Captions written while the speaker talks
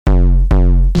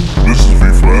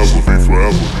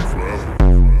This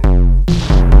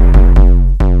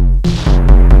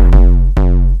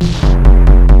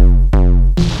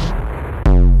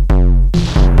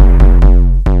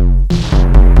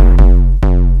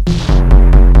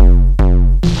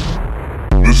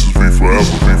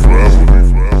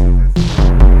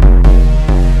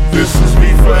is me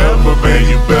forever, man,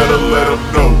 you better let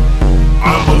them know.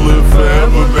 I'ma live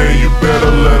forever, man, you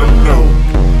better let them know.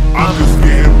 I'm just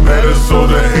getting better, so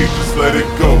the hate, just let it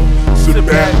go. Sit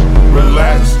back,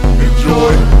 relax,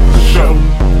 enjoy the show.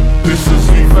 This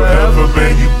is me forever,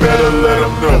 man, you better let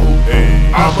them know.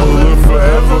 I'ma live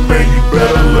forever, man, you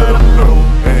better let them know.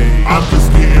 I'm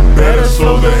just getting better,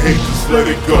 so the hate, just let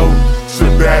it go.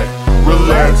 Sit back,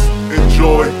 relax,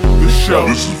 enjoy the show.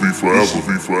 This is me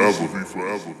forever, me forever, me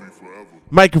forever, me forever.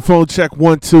 Microphone check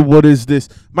 1 2. What is this?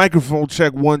 Microphone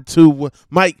check 1 2.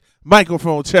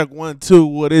 Microphone check 1 2.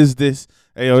 What is this?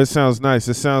 Hey yo, it sounds nice.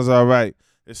 It sounds all right.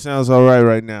 It sounds all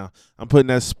right now. I'm putting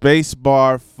that space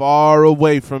bar far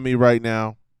away from me right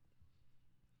now,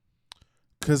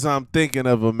 cause I'm thinking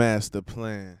of a master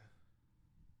plan.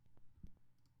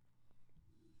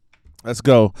 Let's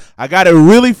go. I got it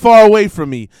really far away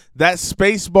from me. That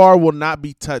space bar will not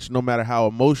be touched, no matter how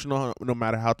emotional, no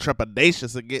matter how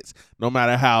trepidatious it gets, no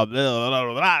matter how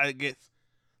it gets.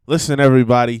 Listen,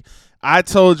 everybody. I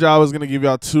told y'all I was going to give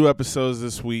y'all 2 episodes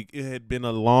this week. It had been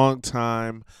a long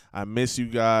time. I miss you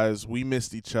guys. We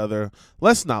missed each other.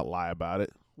 Let's not lie about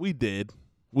it. We did.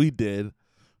 We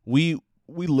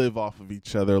live off of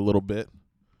each other a little bit.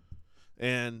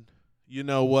 And you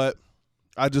know what?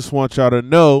 I just want y'all to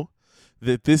know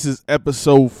that this is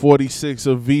episode 46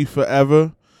 of V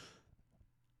Forever.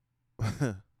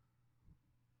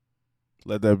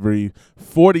 Let that breathe.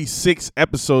 46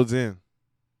 episodes in.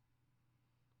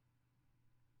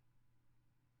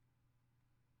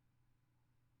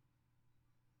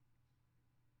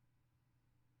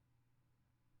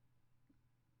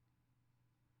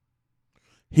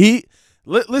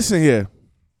 Listen here.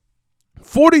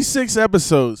 46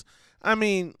 episodes. I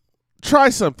mean, try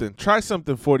something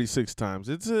 46 times.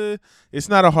 It's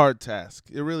not a hard task.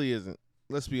 It really isn't.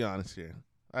 Let's be honest here.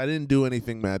 I didn't do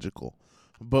anything magical.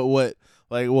 But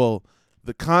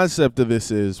the concept of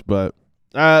this is, but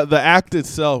the acting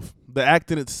itself,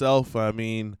 I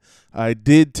mean, I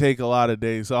did take a lot of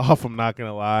days off, I'm not going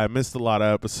to lie. I missed a lot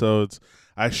of episodes.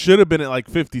 I should have been at like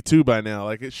 52 by now.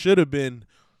 Like, it should have been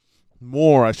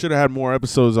more. I should have had more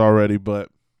episodes already, but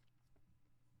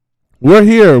we're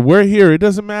here. It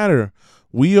doesn't matter.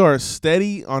 We are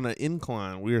steady on an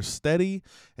incline. We are steady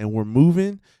and we're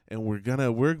moving and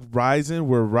we're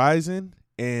rising.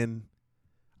 And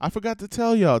I forgot to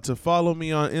tell y'all to follow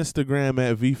me on Instagram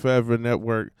at V Forever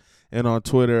Network and on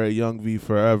Twitter at Young V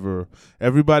Forever.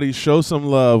 Everybody show some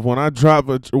love. When I drop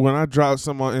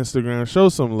some on Instagram, show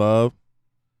some love.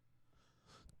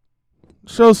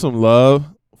 Show some love.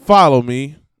 Follow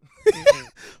me.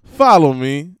 Follow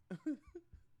me.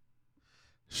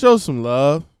 Show some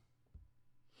love.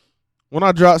 When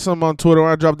I drop something on Twitter,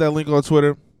 when I drop that link on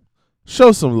Twitter,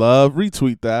 show some love.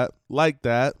 Retweet that. Like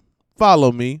that.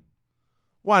 Follow me.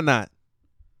 Why not?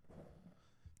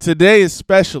 Today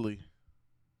especially,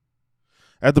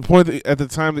 at the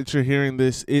time that you're hearing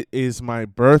this, it is my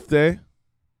birthday.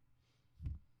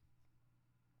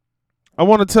 I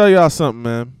want to tell y'all something,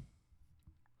 man.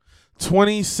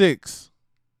 26.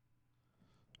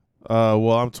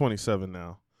 I'm 27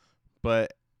 now.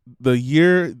 But the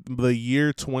year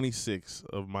 26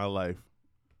 of my life,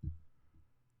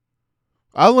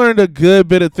 I learned a good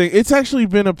bit of things. It's actually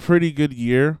been a pretty good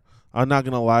year. I'm not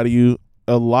going to lie to you.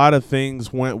 A lot of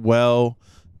things went well.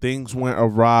 Things went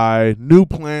awry. New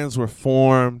plans were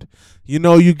formed. You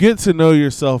know, you get to know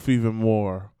yourself even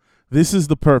more. This is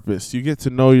the purpose. You get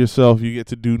to know yourself. You get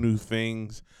to do new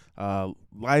things.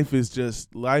 Life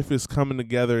is coming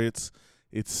together.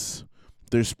 There's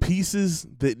pieces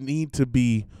that need to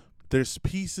be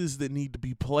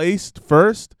placed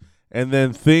first, and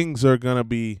then things are going to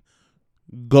be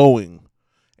going.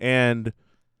 And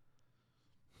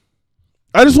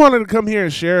I just wanted to come here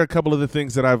and share a couple of the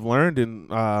things that I've learned in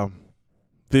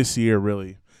this year,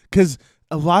 really. Because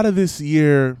a lot of this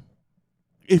year,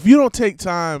 if you don't take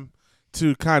time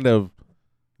to kind of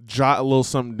jot a little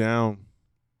something down,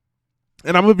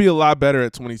 and I'm going to be a lot better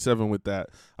at 27 with that.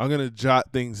 I'm going to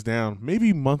jot things down,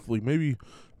 maybe monthly, maybe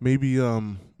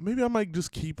I might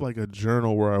just keep like a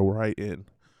journal where I write in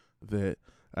that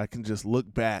I can just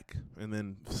look back and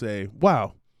then say,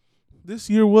 wow, this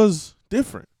year was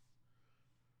different.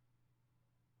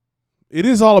 It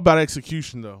is all about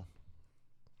execution, though.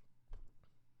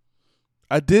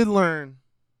 I did learn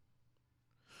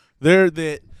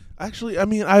that Actually, I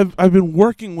mean, I've been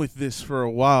working with this for a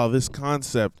while. This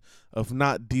concept of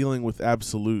not dealing with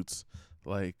absolutes,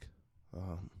 like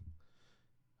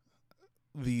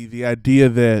the idea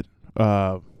that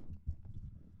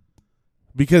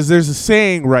because there's a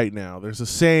saying right now. There's a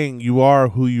saying: "You are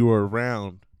who you are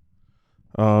around."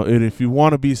 And if you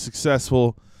want to be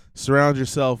successful, surround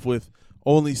yourself with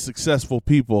only successful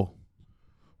people.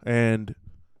 And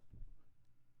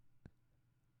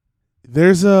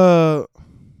there's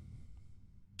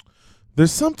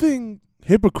something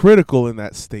hypocritical in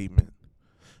that statement,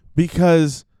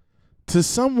 because to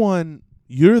someone,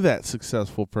 you're that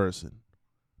successful person.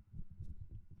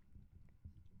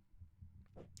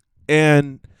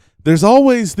 And there's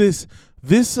always this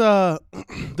this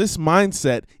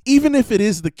mindset, even if it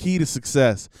is the key to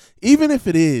success, even if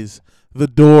it is the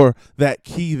door, that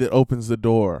key that opens the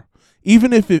door,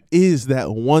 even if it is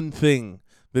that one thing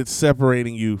that's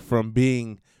separating you from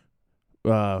being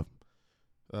whatever,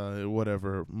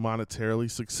 monetarily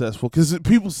successful. Because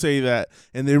people say that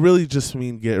and they really just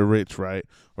mean get rich, right?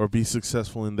 Or be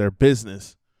successful in their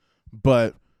business.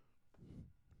 But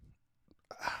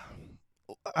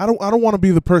I don't want to be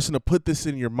the person to put this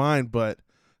in your mind, but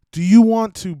do you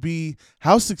want to be,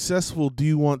 how successful do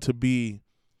you want to be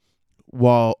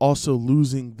while also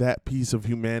losing that piece of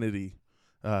humanity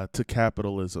to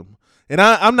capitalism? And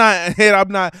I'm not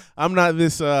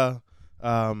this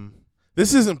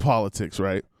this isn't politics,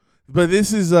 right? But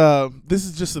this is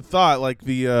just a thought. Like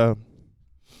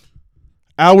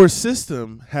our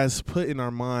system has put in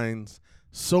our minds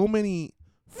so many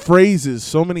phrases,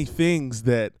 so many things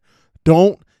that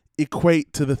don't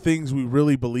equate to the things we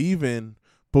really believe in,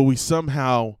 but we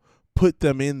somehow put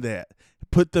them in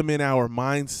our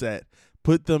mindset,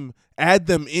 add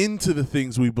them into the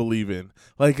things we believe in.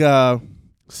 Like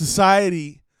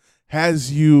society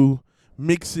has you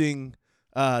mixing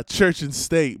church and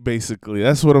state, basically.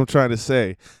 That's what I'm trying to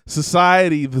say. The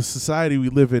society we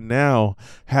live in now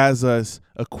has us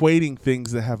equating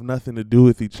things that have nothing to do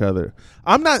with each other.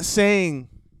 I'm not saying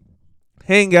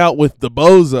hang out with the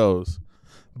bozos,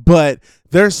 but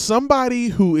there's somebody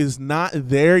who is not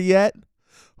there yet,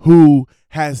 who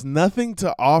has nothing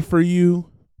to offer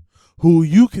you, who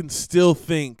you can still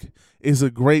think is a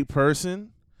great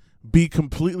person, be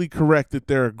completely correct that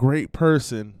they're a great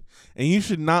person, and you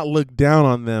should not look down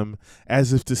on them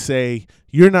as if to say,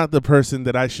 you're not the person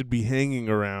that I should be hanging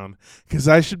around, because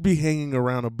I should be hanging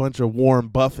around a bunch of Warren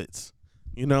Buffetts.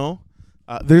 You know,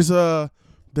 there's a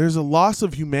loss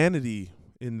of humanity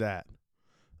in that.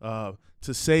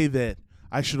 To say that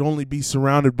I should only be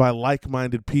surrounded by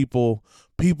like-minded people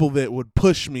that would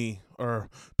push me, or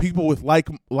people with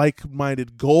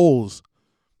like-minded goals,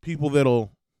 people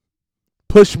that'll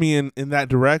push me in that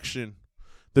direction.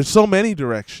 There's so many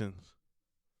directions.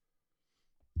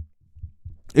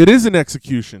 It is an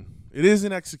execution. It is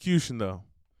an execution, though.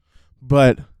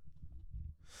 But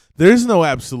there's no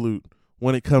absolute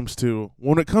when it comes to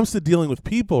dealing with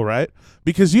people, right?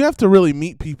 Because you have to really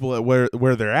meet people at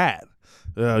where they're at.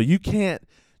 You can't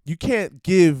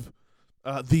give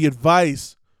the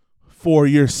advice for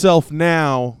yourself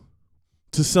now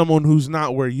to someone who's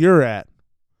not where you're at.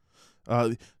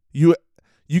 You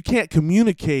can't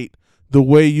communicate the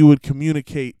way you would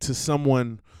communicate to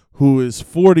someone who is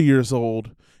 40 years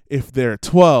old if they're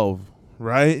 12,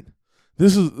 right?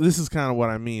 This is kind of what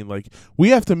I mean. Like, we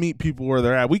have to meet people where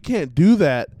they're at. We can't do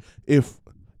that if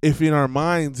in our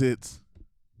minds it's,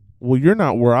 well, you're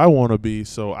not where I want to be,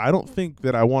 so I don't think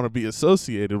that I want to be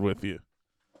associated with you.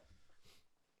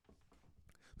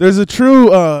 There's a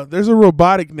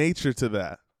robotic nature to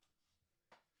that.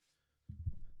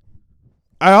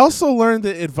 I also learned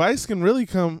that advice can really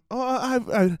come.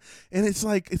 And it's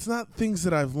like, it's not things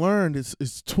that I've learned.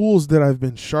 It's tools that I've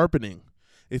been sharpening.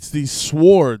 It's these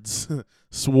swords.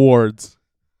 It's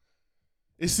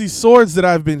these swords that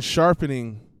I've been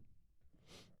sharpening.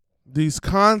 These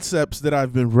concepts that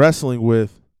I've been wrestling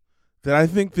with, that I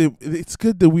think that it's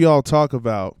good that we all talk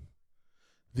about.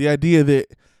 The idea that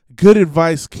good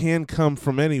advice can come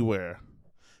from anywhere.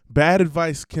 Bad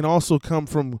advice can also come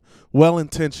from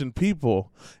well-intentioned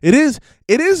people. It is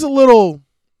a little,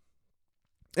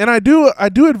 and I do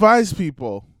advise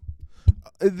people.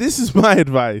 This is my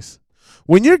advice.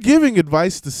 When you're giving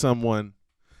advice to someone,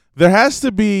 there has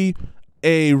to be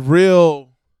a real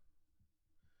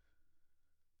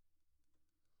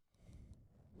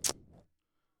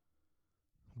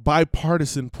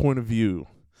bipartisan point of view.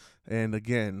 And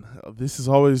again, this is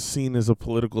always seen as a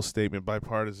political statement,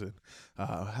 bipartisan.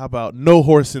 How about no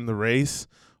horse in the race,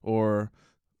 or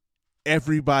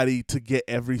everybody to get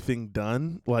everything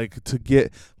done? Like,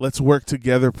 let's work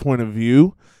together point of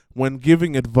view. When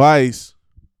giving advice,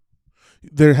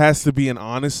 there has to be an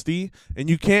honesty, and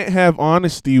you can't have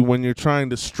honesty when you're trying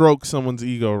to stroke someone's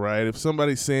ego, right? If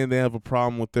somebody's saying they have a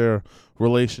problem with their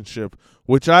relationship,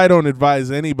 which I don't advise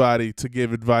anybody to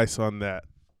give advice on that.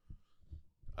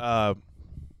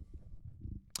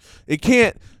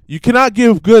 You cannot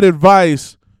give good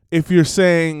advice if you're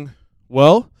saying,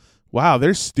 well, wow,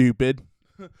 they're stupid.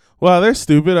 Wow, they're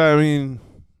stupid. I mean,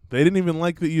 they didn't even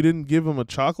like that you didn't give them a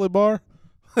chocolate bar.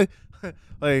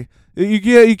 Like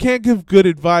you can't give good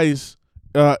advice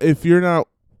if you're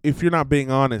not being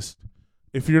honest,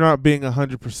 if you're not being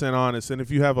 100% honest, and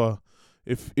if you have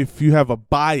a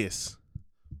bias,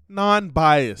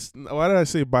 non-biased. Why did I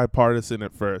say bipartisan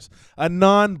at first? A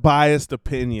non-biased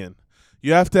opinion.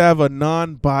 You have to have a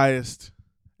non-biased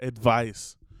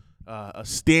advice, a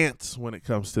stance when it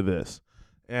comes to this,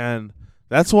 and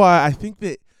that's why I think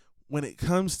that when it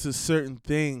comes to certain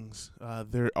things,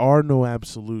 there are no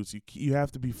absolutes. You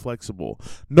have to be flexible.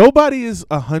 Nobody is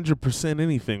 100%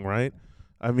 anything, right?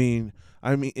 I mean,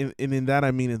 in that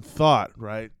I mean in thought,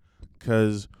 right?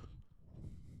 Because,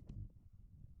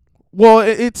 well,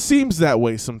 it seems that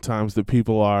way sometimes that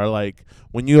people are. Like,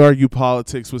 when you argue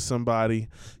politics with somebody,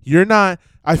 you're not.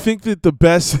 I think that the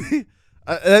best.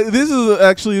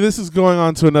 This is going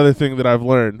on to another thing that I've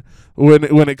learned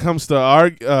when it comes to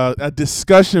a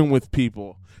discussion with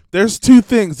people. There's two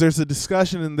things. There's a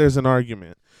discussion and there's an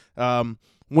argument.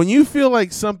 When you feel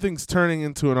like something's turning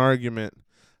into an argument,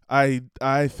 I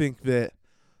think that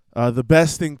the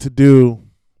best thing to do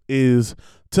is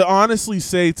to honestly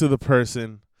say to the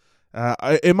person,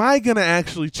 am I going to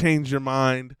actually change your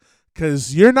mind?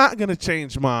 Because you're not going to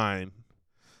change mine.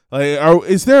 Like,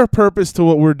 is there a purpose to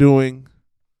what we're doing?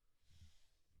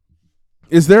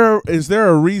 Is there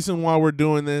a reason why we're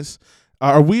doing this?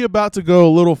 Are we about to go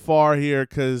a little far here?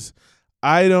 Because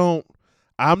I'm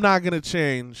not going to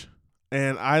change,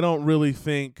 and I don't really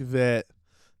think that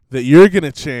you're going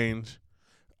to change.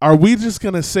 Are we just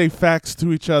going to say facts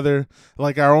to each other,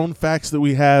 like our own facts that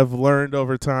we have learned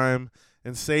over time,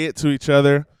 and say it to each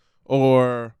other?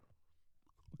 Or,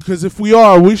 because if we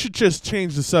are, we should just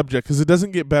change the subject because it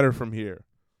doesn't get better from here.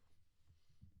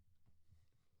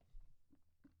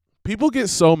 People get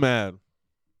so mad.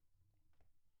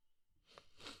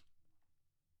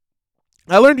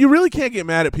 I learned you really can't get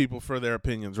mad at people for their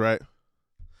opinions, right?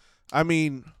 I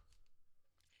mean,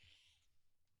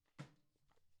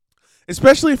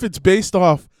 especially if it's based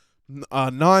off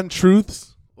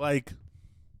non-truths. Like,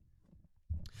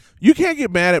 you can't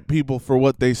get mad at people for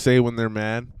what they say when they're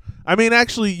mad. I mean,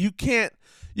 actually, you can't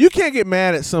get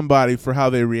mad at somebody for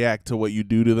how they react to what you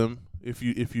do to them if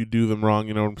you do them wrong,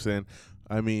 you know what I'm saying?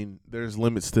 I mean, there's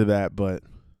limits to that, but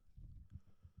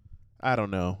I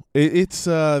don't know. It's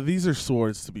these are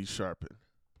swords to be sharpened.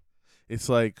 It's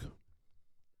like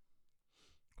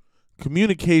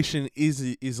communication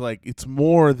is like it's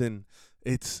more than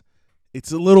it's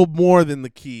a little more than the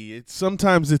key.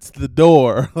 Sometimes it's the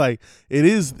door. Like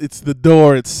it's the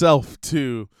door itself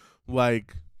too.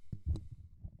 Like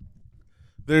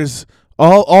there's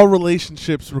all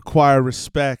relationships require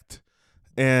respect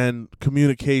and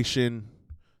communication.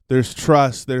 There's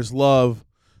trust, there's love.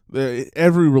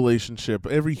 Every relationship,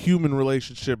 every human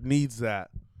relationship needs that.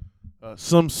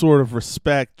 Some sort of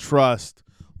respect, trust,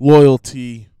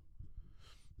 loyalty.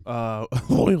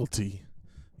 Loyalty.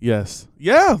 Yes.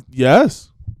 Yeah,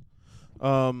 yes.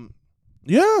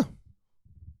 Yeah.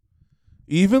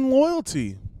 Even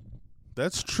loyalty.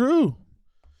 That's true.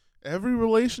 Every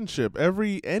relationship,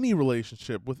 any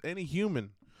relationship with any human,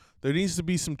 there needs to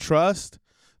be some trust.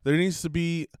 There needs to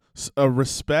be a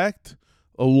respect,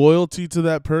 a loyalty to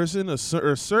that person, a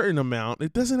certain amount.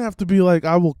 It doesn't have to be like,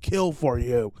 I will kill for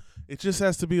you. It just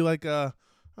has to be like, I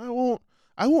won't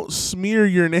smear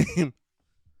your name.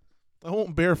 I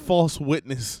won't bear false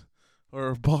witness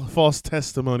or false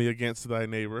testimony against thy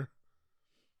neighbor.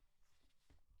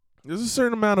 There's a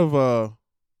certain amount of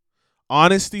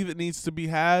honesty that needs to be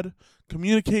had.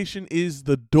 Communication is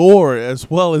the door as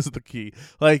well as the key.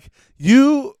 Like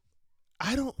if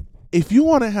you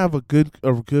want to have a good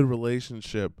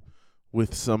relationship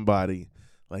with somebody,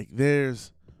 like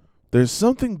there's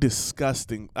something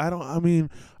disgusting. I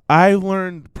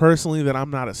learned personally that I'm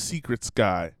not a secrets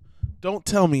guy. Don't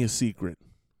tell me a secret.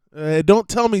 Don't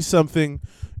tell me something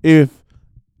if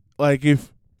I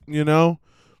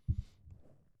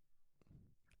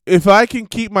can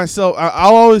keep myself,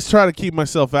 I'll always try to keep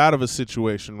myself out of a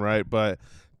situation, right? But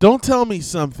don't tell me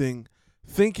something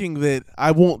thinking that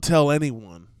I won't tell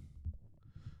anyone.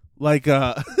 Like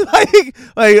don't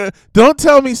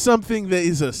tell me something that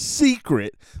is a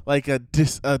secret, like a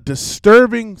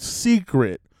disturbing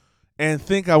secret, and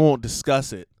think I won't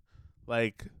discuss it.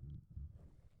 Like,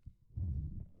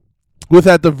 with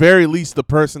at the very least the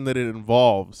person that it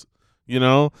involves. You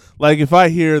know, like if I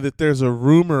hear that there's a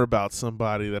rumor about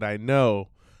somebody that I know,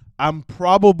 I'm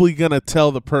probably gonna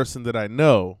tell the person that I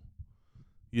know.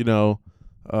 You know,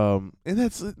 and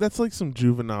that's like some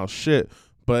juvenile shit.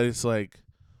 But it's like,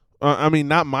 I mean,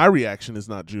 not my reaction is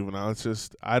not juvenile. It's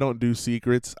just I don't do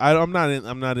secrets. I'm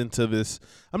not into this.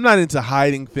 I'm not into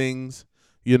hiding things.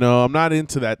 You know, I'm not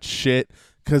into that shit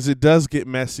because it does get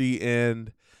messy,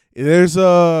 and there's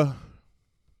like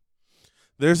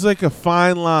a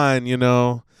fine line, you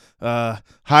know,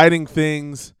 hiding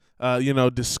things, you know,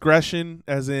 discretion,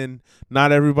 as in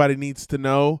not everybody needs to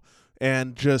know,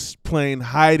 and just plain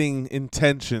hiding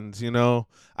intentions, you know.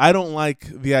 I don't like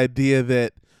the idea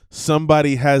that I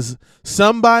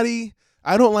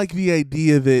don't like the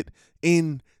idea that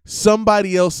in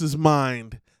somebody else's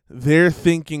mind, they're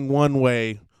thinking one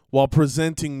way while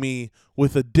presenting me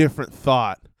with a different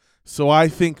thought. So I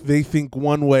think they think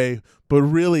one way, but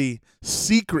really,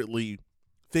 secretly,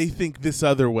 they think this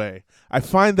other way. I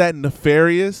find that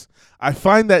nefarious. I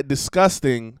find that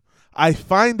disgusting. I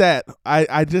find that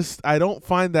I don't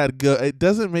find that good. It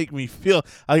doesn't make me feel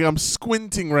like I'm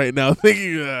squinting right now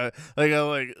thinking that. Like I'm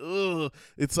like, ugh.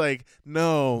 It's like,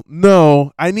 no.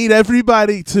 I need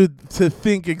everybody to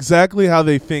think exactly how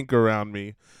they think around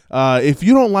me. If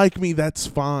you don't like me, that's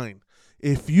fine.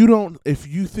 If you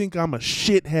think I'm a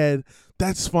shithead,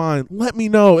 that's fine. Let me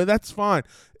know, and that's fine.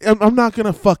 I'm not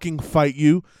gonna fucking fight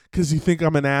you because you think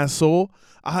I'm an asshole.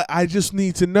 I just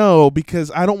need to know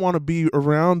because I don't want to be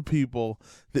around people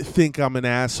that think I'm an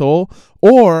asshole,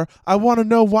 or I want to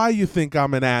know why you think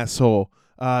I'm an asshole.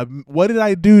 What did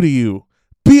I do to you?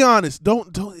 Be honest.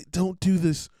 Don't do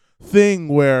this thing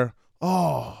where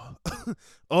oh.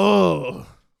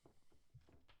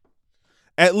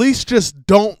 At least just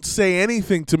don't say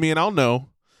anything to me and I'll know.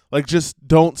 Like just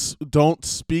don't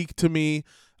speak to me.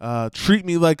 Treat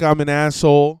me like I'm an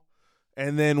asshole.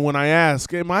 And then when I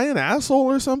ask, am I an asshole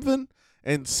or something?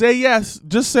 And say yes.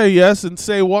 Just say yes and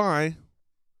say why.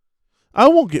 I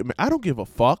don't give a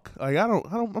fuck. Like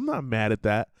I'm not mad at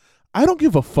that. I don't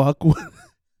give a fuck.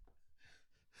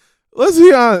 Let's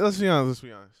be honest.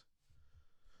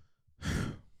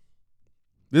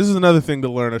 This is another thing to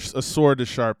learn, a sword to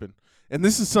sharpen. And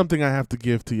this is something I have to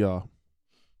give to y'all.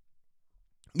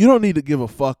 You don't need to give a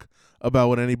fuck about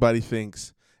what anybody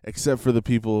thinks except for the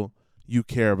people you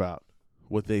care about,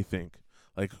 what they think.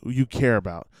 Like, who you care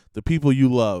about. The people you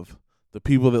love. The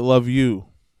people that love you.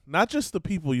 Not just the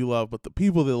people you love, but the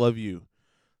people that love you.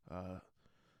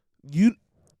 You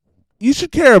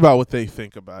should care about what they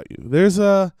think about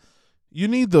you. You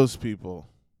need those people.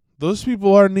 Those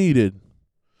people are needed.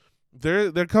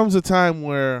 There comes a time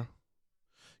where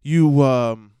you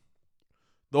the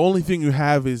only thing you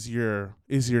have is your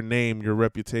name, your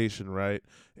reputation, right?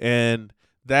 And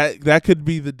that could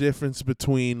be the difference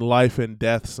between life and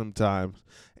death sometimes.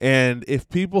 And if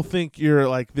people think you're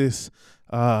like this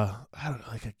I don't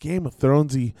know, like a Game of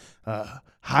Thronesy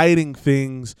hiding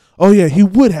things, oh yeah, he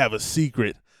would have a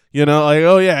secret. You know, like,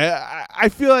 oh yeah, I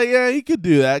feel like, yeah, he could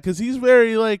do that because he's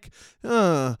very like,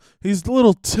 he's a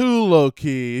little too low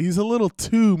key. He's a little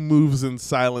too moves in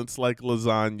silence like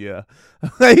lasagna.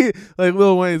 Like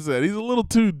Lil Wayne said, he's a little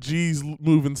too G's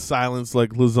move in silence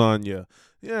like lasagna.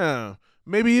 Yeah,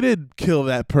 maybe he did kill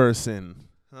that person.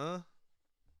 Huh?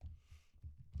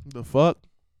 The fuck?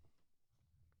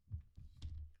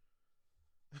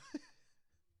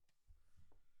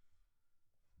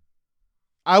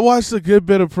 I watched a good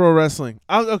bit of pro wrestling.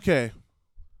 Okay.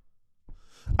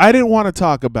 I didn't want to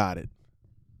talk about it.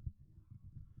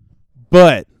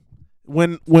 But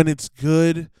when it's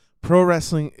good, pro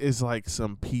wrestling is like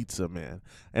some pizza, man.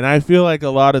 And I feel like a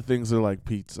lot of things are like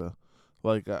pizza.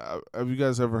 Like, have you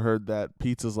guys ever heard that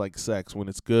pizza's like sex? When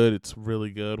it's good, it's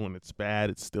really good. When it's bad,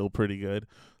 it's still pretty good.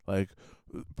 Like,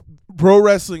 pro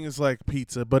wrestling is like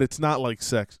pizza, but it's not like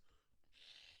sex.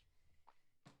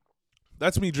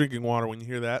 That's me drinking water when you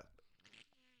hear that.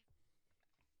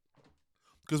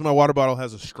 Because my water bottle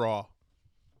has a straw.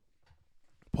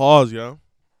 Pause, yo.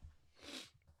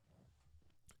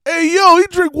 Hey, yo, he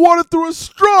drink water through a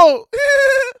straw.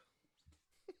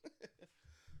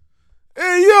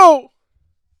 Hey, yo.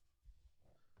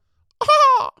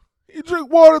 He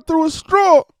drink water through a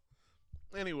straw.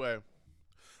 Anyway,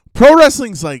 pro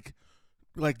wrestling's like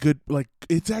good, like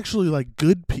it's actually like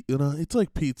good, it's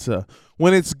like pizza.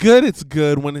 When it's good, it's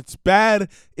good. When it's bad,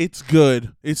 it's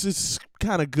good. It's just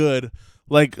kind of good.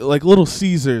 Like Little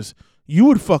Caesars, you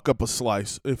would fuck up a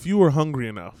slice if you were hungry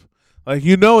enough. Like,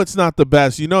 you know it's not the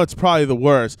best. You know it's probably the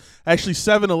worst. Actually,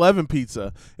 7-Eleven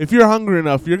pizza, if you're hungry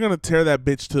enough, you're going to tear that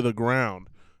bitch to the ground.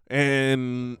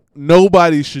 And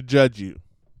nobody should judge you.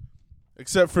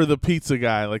 except for the pizza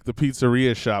guy, like the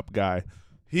pizzeria shop guy.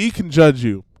 He can judge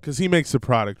you because he makes the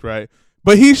product, right?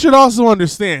 But he should also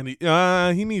understand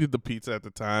he needed the pizza at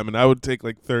the time, and I would take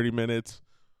like 30 minutes.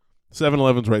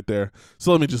 7-Eleven's right there.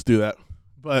 So let me just do that.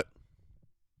 But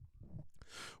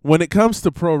when it comes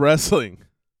to pro wrestling,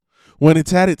 when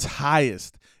it's at its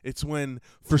highest, it's when,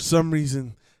 for some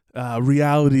reason,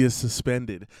 reality is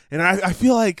suspended. And I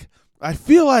feel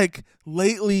like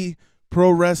lately pro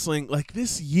wrestling, like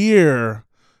this year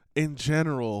in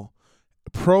general,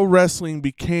 pro wrestling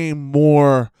became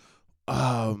more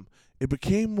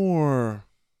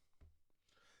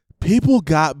people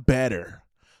got better.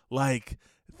 Like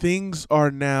things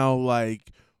are now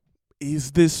like,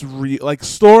 is this real? Like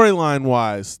storyline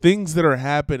wise, things that are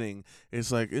happening,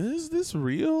 it's like, is this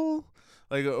real?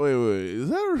 Like, wait, is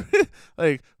that real?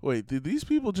 Like, wait, did these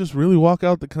people just really walk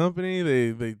out the company?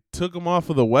 They took them off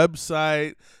of the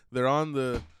website. They're on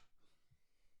the,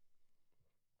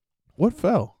 what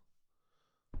fell?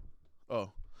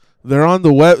 Oh, they're on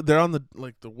the web. They're on the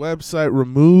the website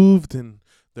removed, and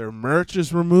their merch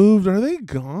is removed. Are they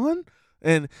gone?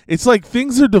 And it's like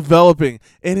things are developing,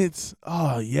 and it's,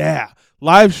 oh yeah,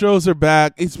 live shows are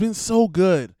back. It's been so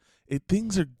good.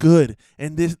 Things are good.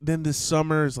 And this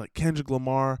summer is like Kendrick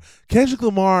Lamar. Kendrick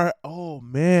Lamar, oh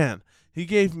man, he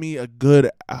gave me a good.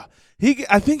 I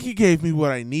think he gave me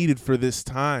what I needed for this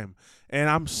time. And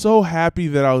I'm so happy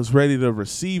that I was ready to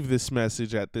receive this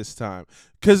message at this time.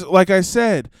 Because, like I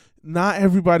said, not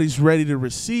everybody's ready to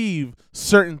receive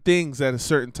certain things at a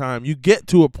certain time. You get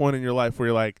to a point in your life where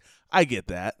you're like, I get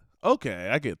that. Okay,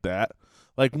 I get that.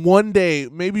 Like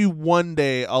maybe one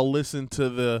day I'll listen to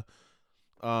the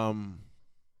what's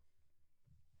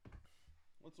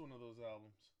one of those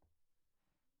albums?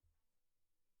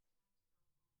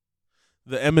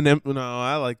 The Eminem. No,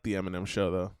 I like the Eminem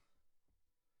Show though.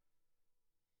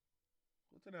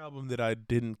 What's an album that I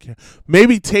didn't care?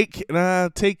 Maybe Take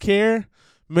Care.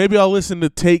 Maybe I'll listen to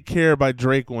Take Care by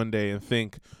Drake one day and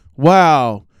think,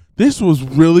 wow, this was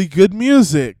really good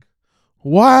music.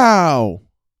 Wow.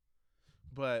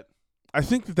 But I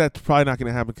think that's probably not going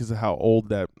to happen because of how old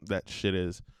that shit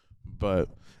is. But,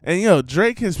 and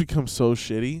Drake has become so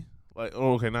shitty. Like,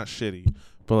 oh, okay, not shitty,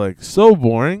 but like so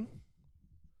boring.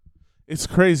 It's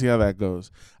crazy how that goes.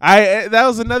 That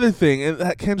was another thing. And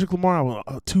that Kendrick Lamar,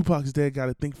 Tupac's dead,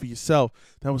 gotta think for yourself.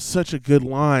 That was such a good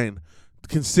line,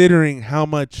 considering how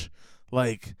much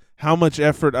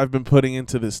effort I've been putting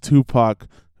into this Tupac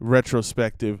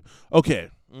retrospective.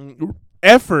 Okay.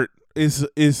 Effort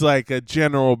is like a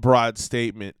general broad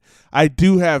statement. I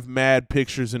do have mad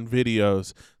pictures and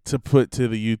videos to put to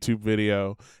the YouTube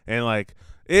video, and like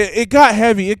it got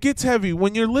heavy. It gets heavy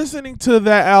when you're listening to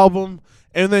that album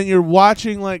and then you're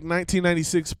watching like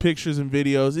 1996 pictures and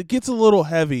videos. It gets a little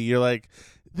heavy. You're like,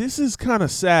 this is kind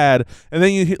of sad. And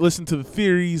then you listen to the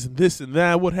theories and this and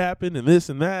that, what happened, and this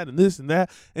and that, and this and that,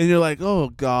 and you're like, oh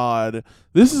God,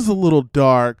 this is a little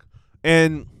dark.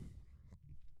 And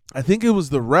I think it was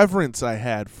the reverence I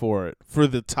had for it, for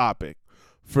the topic,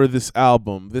 for this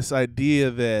album, this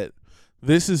idea that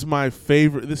this is my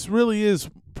favorite. This really is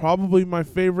probably my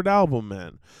favorite album,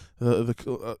 man.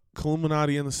 The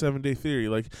Illuminati and the 7 Day Theory.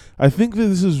 Like, I think that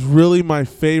this is really my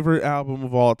favorite album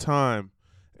of all time.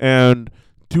 And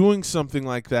doing something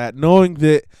like that, knowing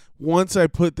that once I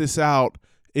put this out,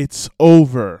 it's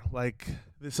over. Like,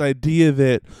 this idea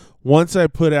that once I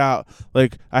put out,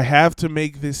 like, I have to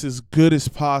make this as good as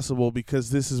possible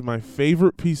because this is my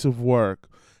favorite piece of work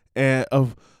and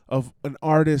of an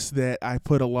artist that I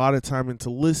put a lot of time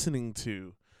into listening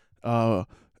to.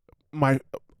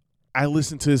 I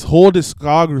listened to his whole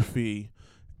discography,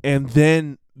 and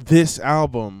then this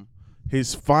album,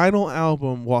 his final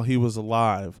album while he was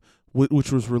alive,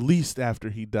 which was released after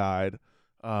he died,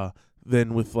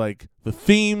 then with like the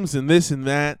themes and this and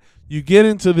that, you get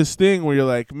into this thing where you're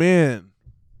like, man,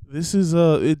 this is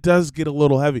it does get a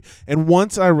little heavy. And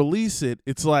once I release it,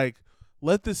 it's like,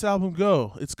 let this album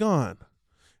go. It's gone.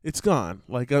 It's gone.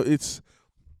 Like I'm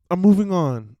moving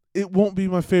on. It won't be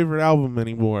my favorite album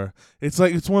anymore. It's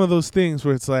like, it's one of those things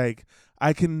where it's like,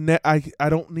 I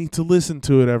don't need to listen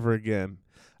to it ever again.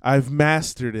 I've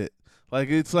mastered it. Like,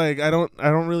 it's like, I don't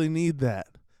really need that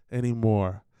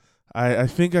anymore. I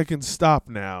think I can stop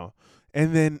now.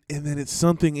 And then it's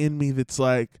something in me that's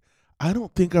like, I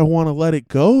don't think I want to let it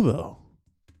go though.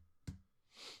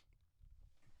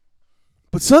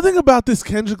 But something about this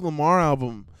Kendrick Lamar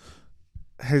album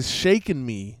has shaken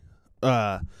me.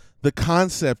 The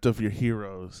concept of your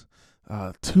heroes.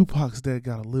 Tupac's dead,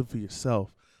 gotta live for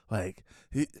yourself. Like,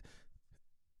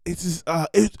 it's just, I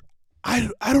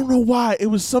don't know why. It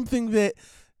was something that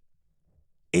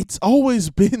it's always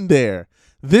been there.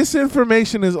 This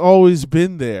information has always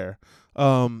been there.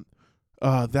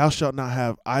 Thou shalt not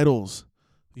have idols.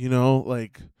 You know,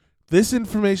 like this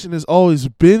information has always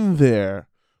been there,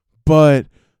 but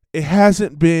it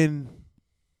hasn't been.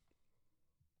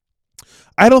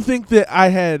 I don't think that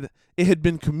it had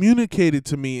been communicated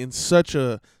to me in such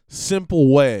a simple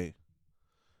way.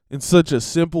 And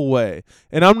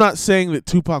I'm not saying that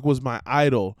Tupac was my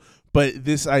idol, but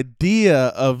this idea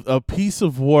of a piece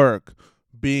of work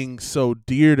being so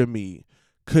dear to me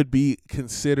could be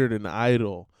considered an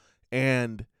idol.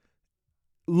 And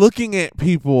looking at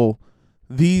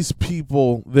these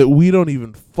people that we don't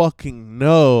even fucking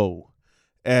know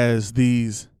as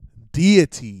these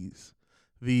deities,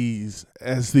 these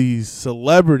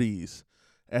celebrities,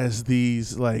 as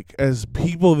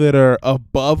people that are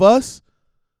above us,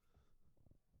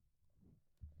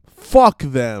 fuck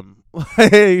them.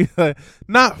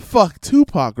 Not fuck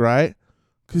Tupac, right?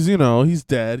 Because, he's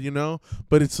dead,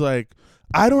 But it's like,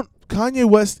 Kanye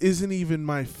West isn't even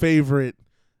my favorite.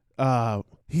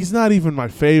 He's not even my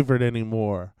favorite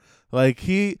anymore. Like,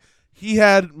 he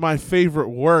had my favorite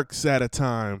works at a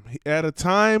time. At a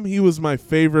time, he was my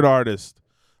favorite artist.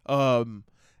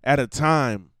 At a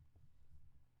time.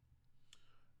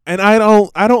 And I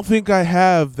don't think I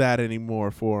have that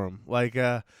anymore for him.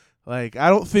 I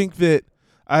don't think that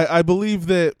I believe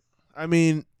that. I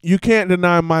mean, you can't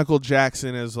deny Michael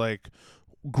Jackson as like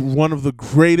one of the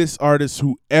greatest artists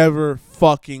who ever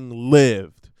fucking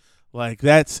lived. Like,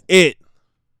 that's it.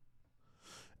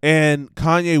 And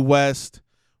Kanye West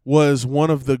was one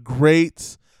of the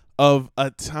greats of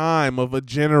a time, of a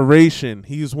generation.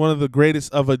 He's one of the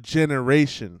greatest of a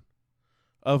generation.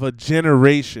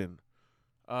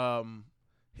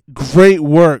 Great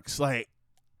works. Like,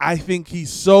 I think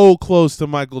he's so close to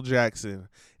Michael Jackson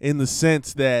in the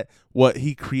sense that what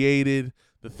he created,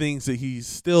 the things that he's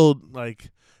still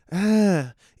like,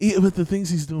 but the things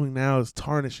he's doing now is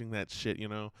tarnishing that shit,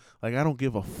 Like, I don't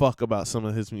give a fuck about some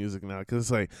of his music now because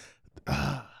it's like,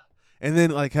 and then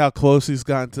like how close he's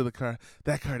gotten to that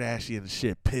Kardashian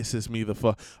shit pisses me the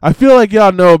fuck. I feel like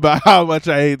y'all know about how much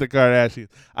I hate the Kardashians.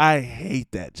 I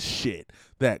hate that shit,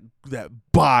 that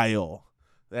bile,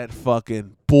 that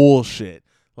fucking bullshit.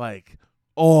 Like,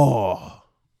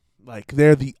 like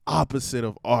they're the opposite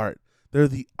of art. They're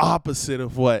the opposite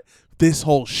of what this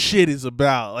whole shit is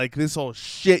about. Like, this whole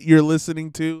shit you're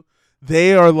listening to,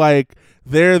 they're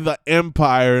the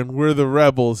empire and we're the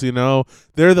rebels,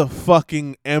 They're the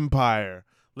fucking empire.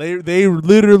 They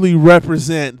literally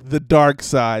represent the dark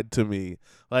side to me.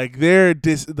 Like, I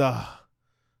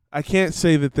can't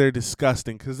say that they're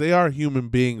disgusting because they are human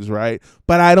beings, right?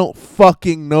 But I don't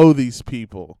fucking know these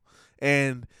people.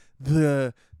 And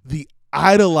the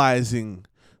idolizing,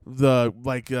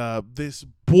 this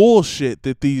bullshit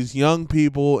that these young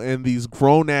people and these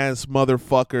grown-ass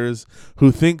motherfuckers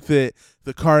who think that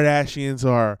the Kardashians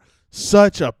are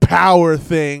such a power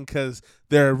thing because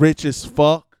they're rich as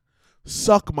fuck.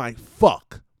 Suck my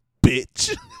fuck,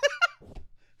 bitch.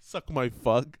 Suck my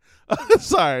fuck.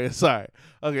 Sorry.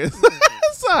 Okay.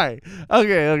 Sorry.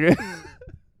 Okay.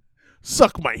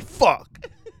 Suck my fuck.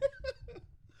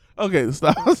 Okay,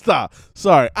 stop.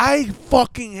 Sorry. I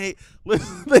fucking hate.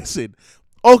 Listen.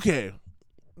 Okay.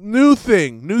 New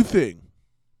thing.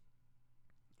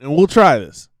 And we'll try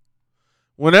this.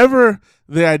 Whenever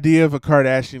the idea of a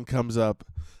Kardashian comes up,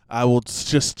 I will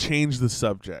just change the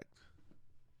subject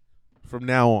from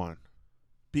now on.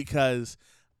 Because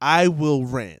I will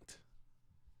rant.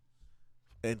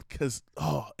 And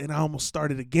I almost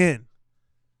started again.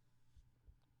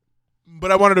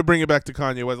 But I wanted to bring it back to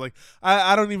Kanye West. Like,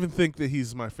 I don't even think that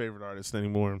he's my favorite artist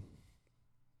anymore.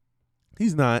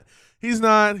 He's not. He's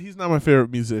not my favorite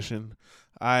musician.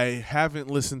 I haven't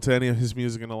listened to any of his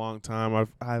music in a long time.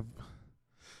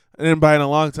 And by in a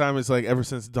long time, it's like ever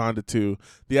since Donda 2.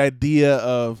 The idea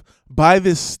of buy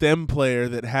this stem player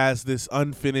that has this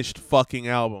unfinished fucking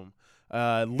album.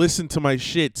 Listen to my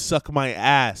shit. Suck my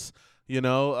ass.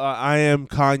 I am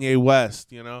Kanye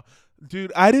West,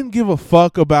 Dude, I didn't give a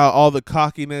fuck about all the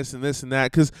cockiness and this and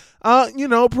that because,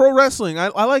 pro wrestling, I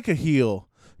like a heel.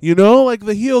 Like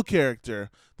the heel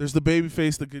character. There's the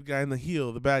babyface, the good guy, and the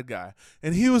heel, the bad guy.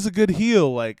 And he was a good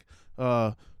heel. Like,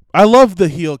 I love the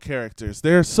heel characters.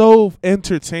 They're so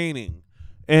entertaining.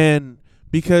 And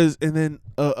then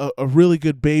a really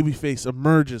good babyface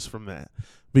emerges from that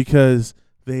because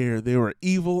they were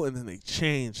evil and then they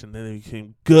changed and then they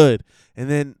became good. And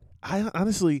then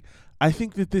I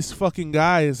think that this fucking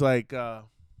guy is like,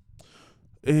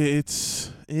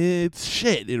 it's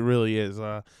shit. It really is.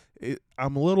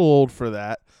 I'm a little old for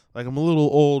that. Like, I'm a little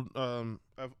old.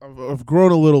 I've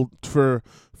grown a little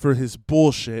for his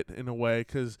bullshit in a way,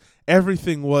 because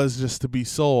everything was just to be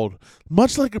sold,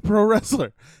 much like a pro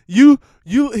wrestler. He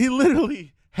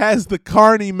literally has the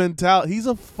carny mentality. He's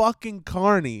a fucking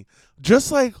carny,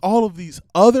 just like all of these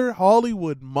other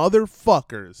Hollywood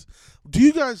motherfuckers. Do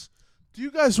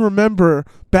you guys remember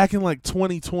back in like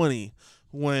 2020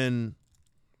 when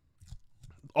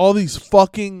all these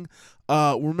fucking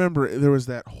remember there was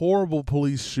that horrible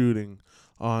police shooting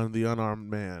on the unarmed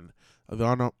man,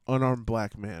 the unarmed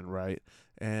black man, right?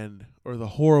 Or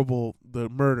the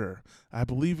murder. I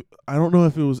don't know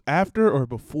if it was after or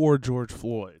before George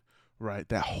Floyd, right?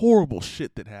 That horrible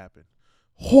shit that happened.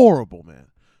 Horrible, man.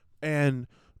 And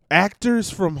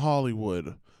actors from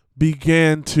Hollywood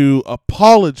began to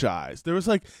apologize.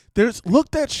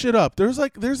 Look that shit up. There's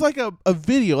like a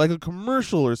video, like a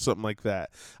commercial or something like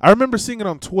that. I remember seeing it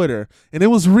on Twitter, and it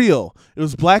was real. It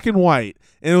was black and white,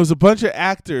 and it was a bunch of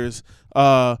actors.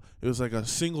 It was like a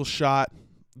single shot.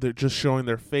 They're just showing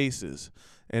their faces,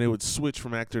 and it would switch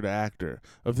from actor to actor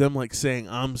of them like saying,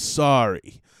 "I'm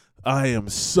sorry. I am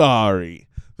sorry."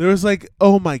 There was like,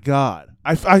 oh my God.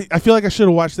 I feel like I should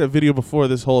have watched that video before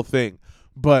this whole thing,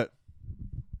 but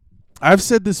I've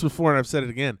said this before and I've said it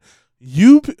again.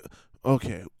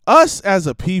 Us as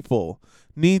a people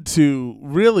need to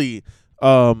really,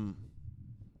 we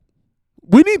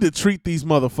need to treat these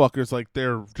motherfuckers like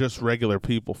they're just regular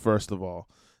people, first of all.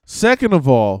 Second of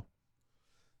all,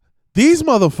 these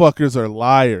motherfuckers are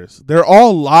liars. They're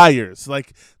all liars.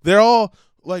 Like, they're all,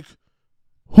 like,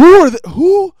 who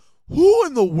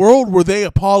in the world were they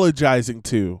apologizing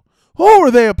to?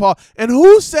 And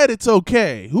who said it's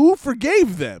okay? Who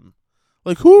forgave them?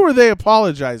 Like, who were they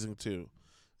apologizing to?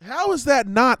 How is that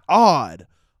not odd?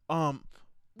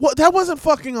 What, that wasn't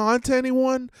fucking on to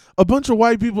anyone? A bunch of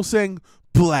white people saying,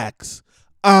 "Blacks,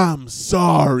 I'm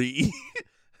sorry."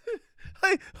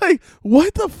 like,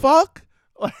 what the fuck?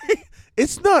 Like,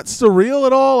 it's not surreal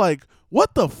at all. Like,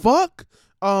 what the fuck?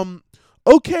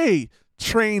 Okay,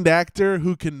 trained actor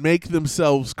who can make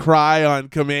themselves cry on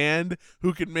command,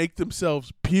 who can make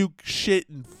themselves puke, shit,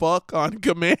 and fuck on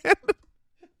command.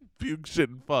 Puke, shit,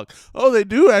 and fuck. Oh, they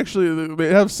do actually. They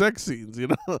have sex scenes, you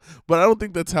know? But I don't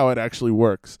think that's how it actually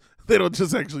works. They don't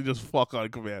just fuck on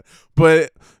command.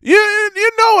 But you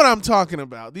know what I'm talking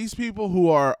about. These people who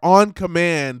are on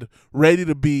command, ready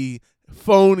to be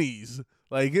phonies.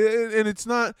 Like, and it's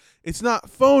not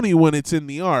phony when it's in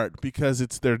the art, because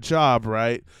it's their job,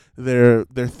 right? Their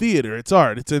theater, it's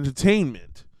art, it's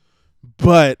entertainment.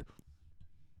 But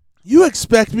you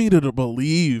expect me to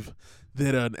believe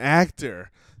that an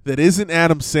actor that isn't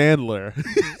Adam Sandler,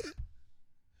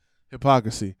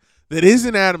 hypocrisy, that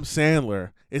isn't Adam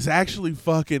Sandler is actually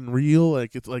fucking real,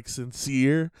 like it's like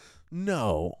sincere?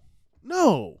 No.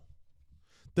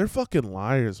 They're fucking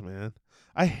liars, man.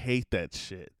 I hate that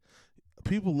shit.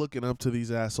 People looking up to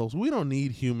these assholes. We don't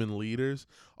need human leaders.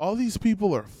 All these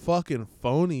people are fucking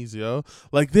phonies, yo.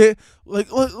 Like, they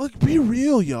like be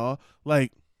real, y'all.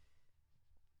 Like,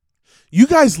 you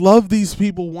guys love these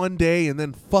people one day and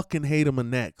then fucking hate them the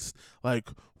next. Like,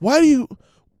 why?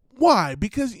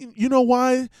 Because you know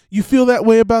why you feel that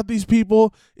way about these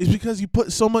people? Is because you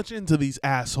put so much into these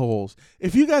assholes.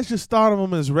 If you guys just thought of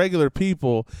them as regular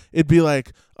people, it'd be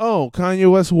like, oh, Kanye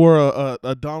West wore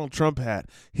a Donald Trump hat.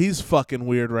 He's fucking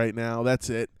weird right now. That's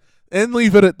it. And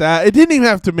leave it at that. It didn't even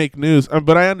have to make news,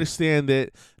 but I understand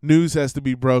that news has to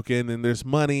be broken, and there's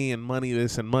money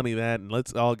this and money that, and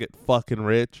let's all get fucking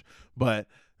rich. But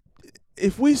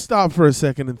if we stop for a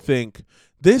second and think,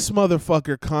 this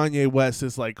motherfucker Kanye West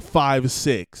is like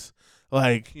 5'6".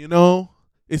 Like, you know,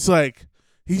 it's like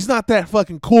he's not that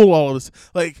fucking cool all of us.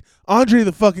 Like, Andre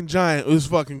the fucking Giant was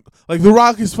fucking, like, The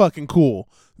Rock is fucking cool.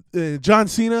 John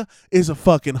Cena is a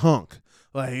fucking hunk.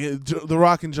 Like, The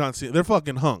Rock and John Cena, they're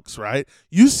fucking hunks, right?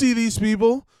 You see these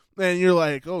people and you're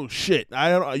like, oh shit.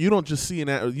 You don't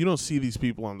see these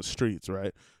people on the streets,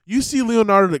 right? You see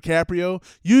Leonardo DiCaprio,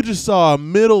 you just saw a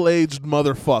middle-aged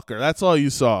motherfucker. That's all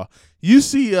you saw. You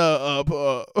see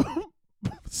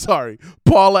sorry,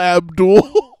 Paula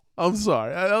Abdul. I'm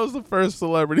sorry. That was the first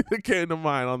celebrity that came to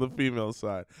mind on the female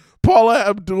side. Paula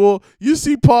Abdul. You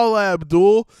see Paula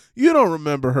Abdul, you don't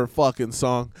remember her fucking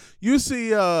song. You see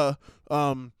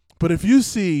but if you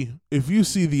see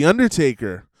The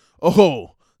Undertaker,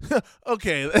 oh,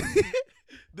 okay.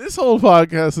 This whole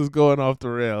podcast is going off the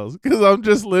rails because I'm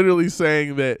just literally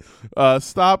saying that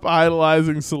stop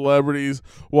idolizing celebrities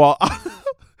while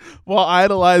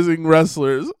idolizing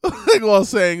wrestlers, like, while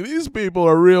saying these people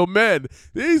are real men.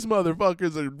 These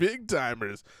motherfuckers are big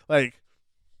timers. Like,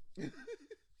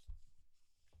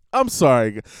 I'm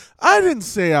sorry. I didn't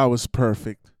say I was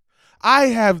perfect. I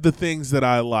have the things that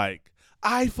I like.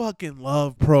 I fucking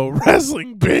love pro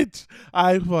wrestling, bitch.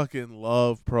 I fucking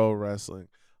love pro wrestling.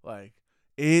 Like,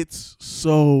 it's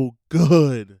so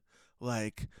good.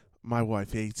 Like, my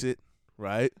wife hates it,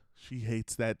 right? She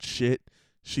hates that shit.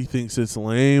 She thinks it's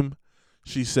lame.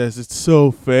 She says it's so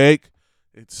fake.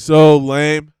 It's so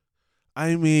lame.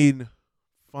 I mean,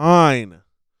 fine.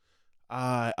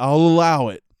 I'll allow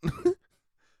it.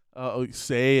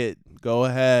 Say it. Go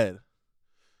ahead.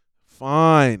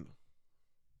 Fine.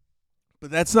 But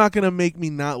that's not going to make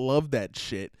me not love that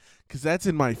shit, because that's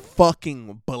in my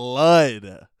fucking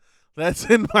blood. That's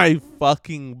in my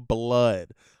fucking blood.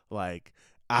 Like,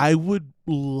 I would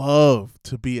love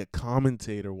to be a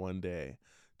commentator one day,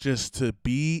 just to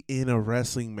be in a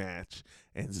wrestling match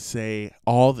and say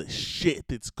all the shit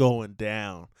that's going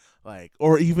down. Like,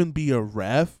 or even be a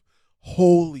ref.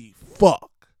 Holy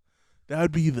fuck. That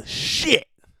would be the shit.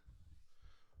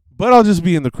 But I'll just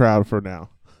be in the crowd for now.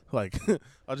 Like,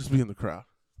 I'll just be in the crowd.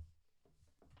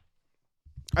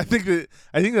 I think that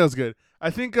was good. I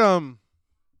think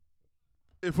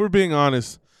if we're being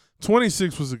honest,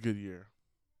 26 was a good year.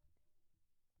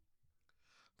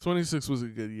 26 was a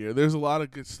good year. There's a lot of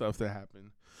good stuff that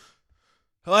happened.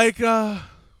 Like,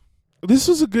 this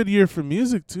was a good year for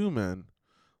music too, man.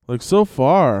 Like, so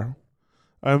far.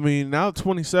 I mean, now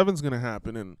 27's going to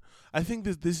happen, and I think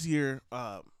that this year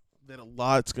that a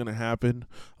lot's going to happen.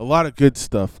 A lot of good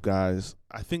stuff, guys.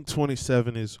 I think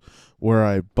 27 is where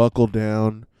I buckle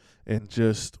down and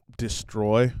just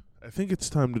destroy. I think it's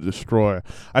time to destroy.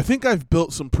 I think I've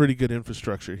built some pretty good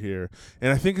infrastructure here,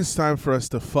 and I think it's time for us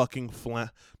to fucking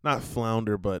not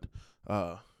flounder, but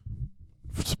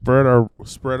spread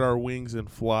our wings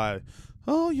and fly.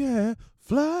 Oh yeah,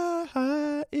 fly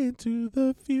high into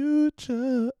the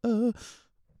future.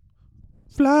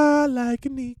 Fly like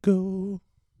an eagle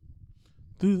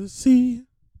through the sea.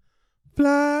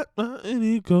 Fly like an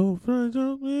eagle, fly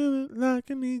like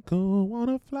an eagle.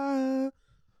 Wanna fly.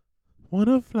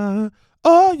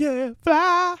 Oh yeah,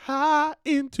 fly high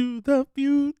into the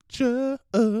future.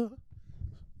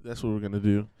 That's what we're gonna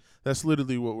do. That's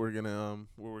literally what we're gonna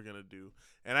do.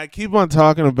 And I keep on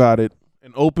talking about it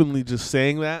and openly just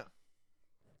saying that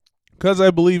because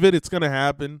I believe it. It's gonna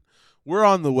happen. We're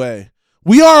on the way.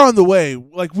 We are on the way.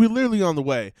 Like, we're literally on the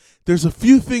way. There's a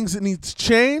few things that need to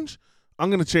change.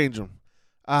 I'm gonna change them.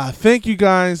 Thank you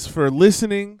guys for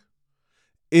listening.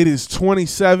 It is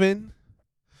 27.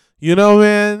 You know,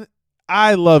 man,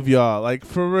 I love y'all. Like,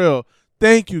 for real.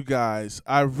 Thank you, guys.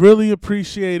 I really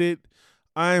appreciate it.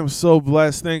 I am so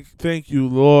blessed. Thank you,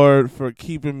 Lord, for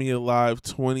keeping me alive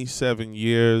 27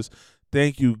 years.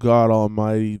 Thank you, God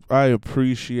Almighty. I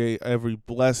appreciate every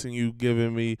blessing you've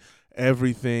given me,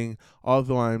 everything.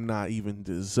 Although I'm not even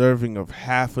deserving of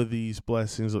half of these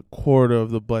blessings, a quarter of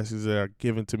the blessings that are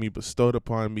given to me, bestowed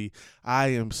upon me, I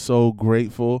am so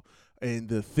grateful. And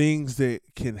the things that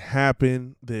can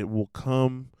happen, that will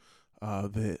come,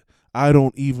 that I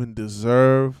don't even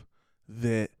deserve,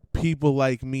 that people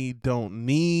like me don't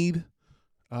need.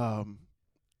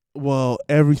 Well,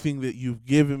 everything that you've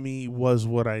given me was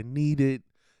what I needed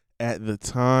at the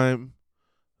time.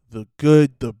 The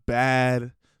good, the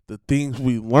bad, the things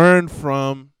we learned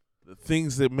from, the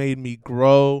things that made me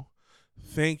grow.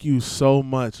 Thank you so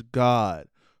much, God,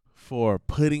 for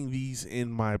putting these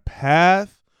in my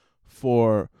path,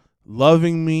 for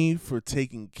loving me, for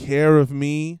taking care of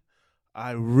me.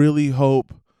 I really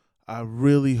hope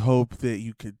that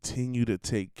you continue to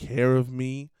take care of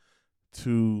me.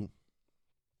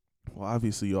 Well,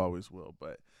 obviously you always will,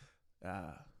 but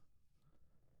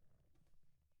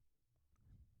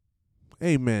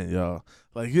amen, y'all.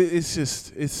 Like, it's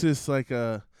just like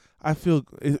I feel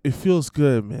it feels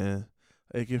good, man.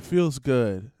 Like, it feels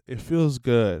good. It feels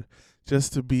good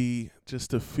just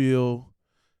to feel.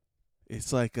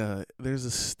 It's like there's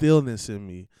a stillness in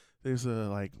me. There's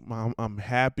I'm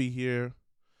happy here.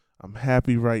 I'm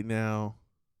happy right now.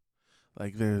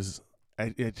 Like,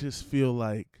 I just feel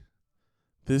like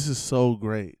this is so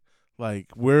great.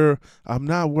 Like, I'm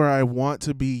not where I want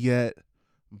to be yet,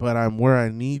 but I'm where I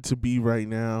need to be right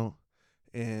now.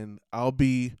 And I'll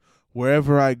be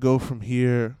wherever I go from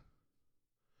here,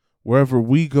 wherever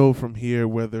we go from here,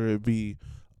 whether it be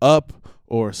up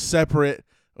or separate,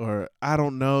 or I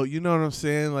don't know, you know what I'm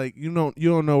saying? Like, you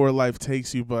don't know where life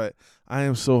takes you, but I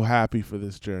am so happy for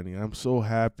this journey. I'm so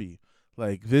happy.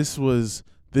 Like, this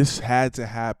had to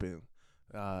happen.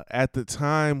 At the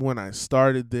time when I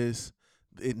started this,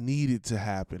 it needed to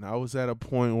happen. I was at a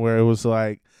point where it was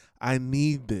like, I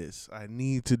need this. I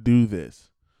need to do this.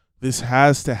 This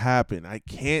has to happen. I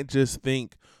can't just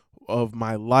think of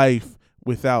my life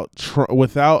without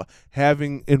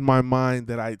having in my mind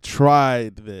that I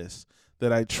tried this,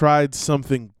 that I tried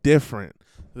something different,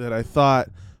 that I thought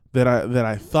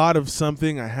of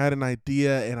something, I had an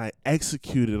idea, and I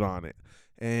executed on it.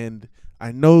 And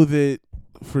I know that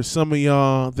for some of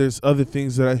y'all, there's other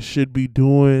things that I should be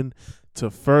doing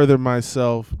to further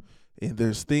myself, and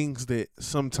there's things that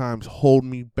sometimes hold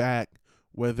me back,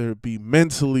 whether it be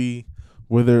mentally,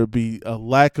 whether it be a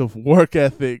lack of work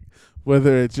ethic,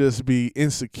 whether it just be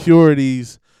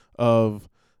insecurities of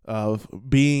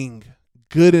being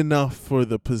good enough for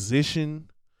the position.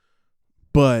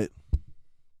 But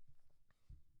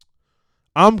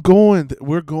we're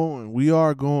going, we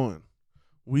are going,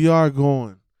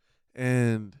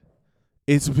 and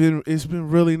it's been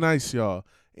really nice, y'all.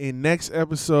 In next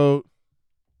episode,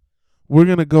 we're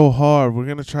gonna go hard. We're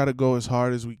gonna try to go as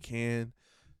hard as we can.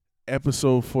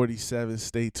 Episode 47,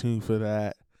 stay tuned for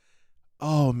that.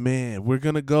 Oh man, we're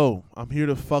gonna go. I'm here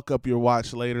to fuck up your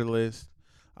watch later list.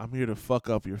 I'm here to fuck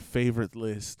up your favorite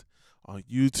list on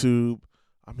YouTube.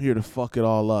 I'm here to fuck it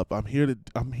all up. I'm here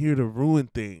to ruin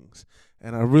things.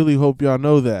 And I really hope y'all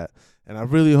know that. And I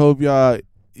really hope y'all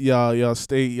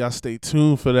stay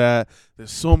tuned for that.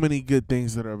 There's so many good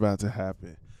things that are about to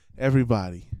happen.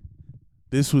 Everybody,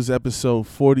 this was episode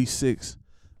 46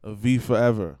 of V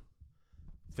Forever.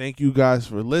 Thank you guys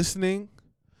for listening.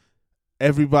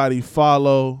 Everybody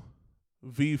follow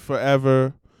V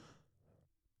Forever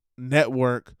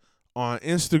Network on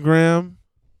Instagram,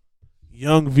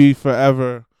 Young V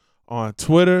Forever on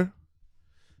Twitter.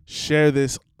 Share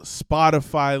this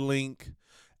Spotify link,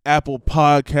 Apple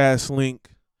Podcast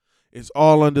link. It's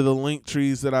all under the link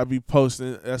trees that I be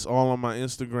posting. That's all on my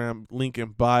Instagram link in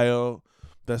bio.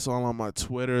 That's all on my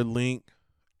Twitter link.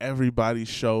 Everybody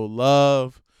show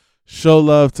love. Show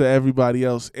love to everybody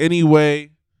else.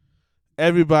 Anyway,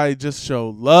 everybody just show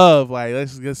love. Like,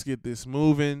 let's get this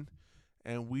moving.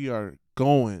 And we are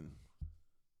going.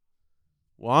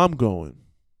 Well, I'm going.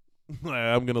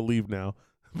 I'm going to leave now.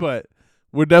 But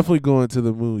we're definitely going to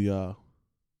the moon, y'all.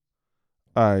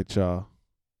 All right, y'all.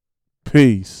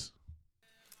 Peace.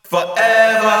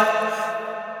 Forever.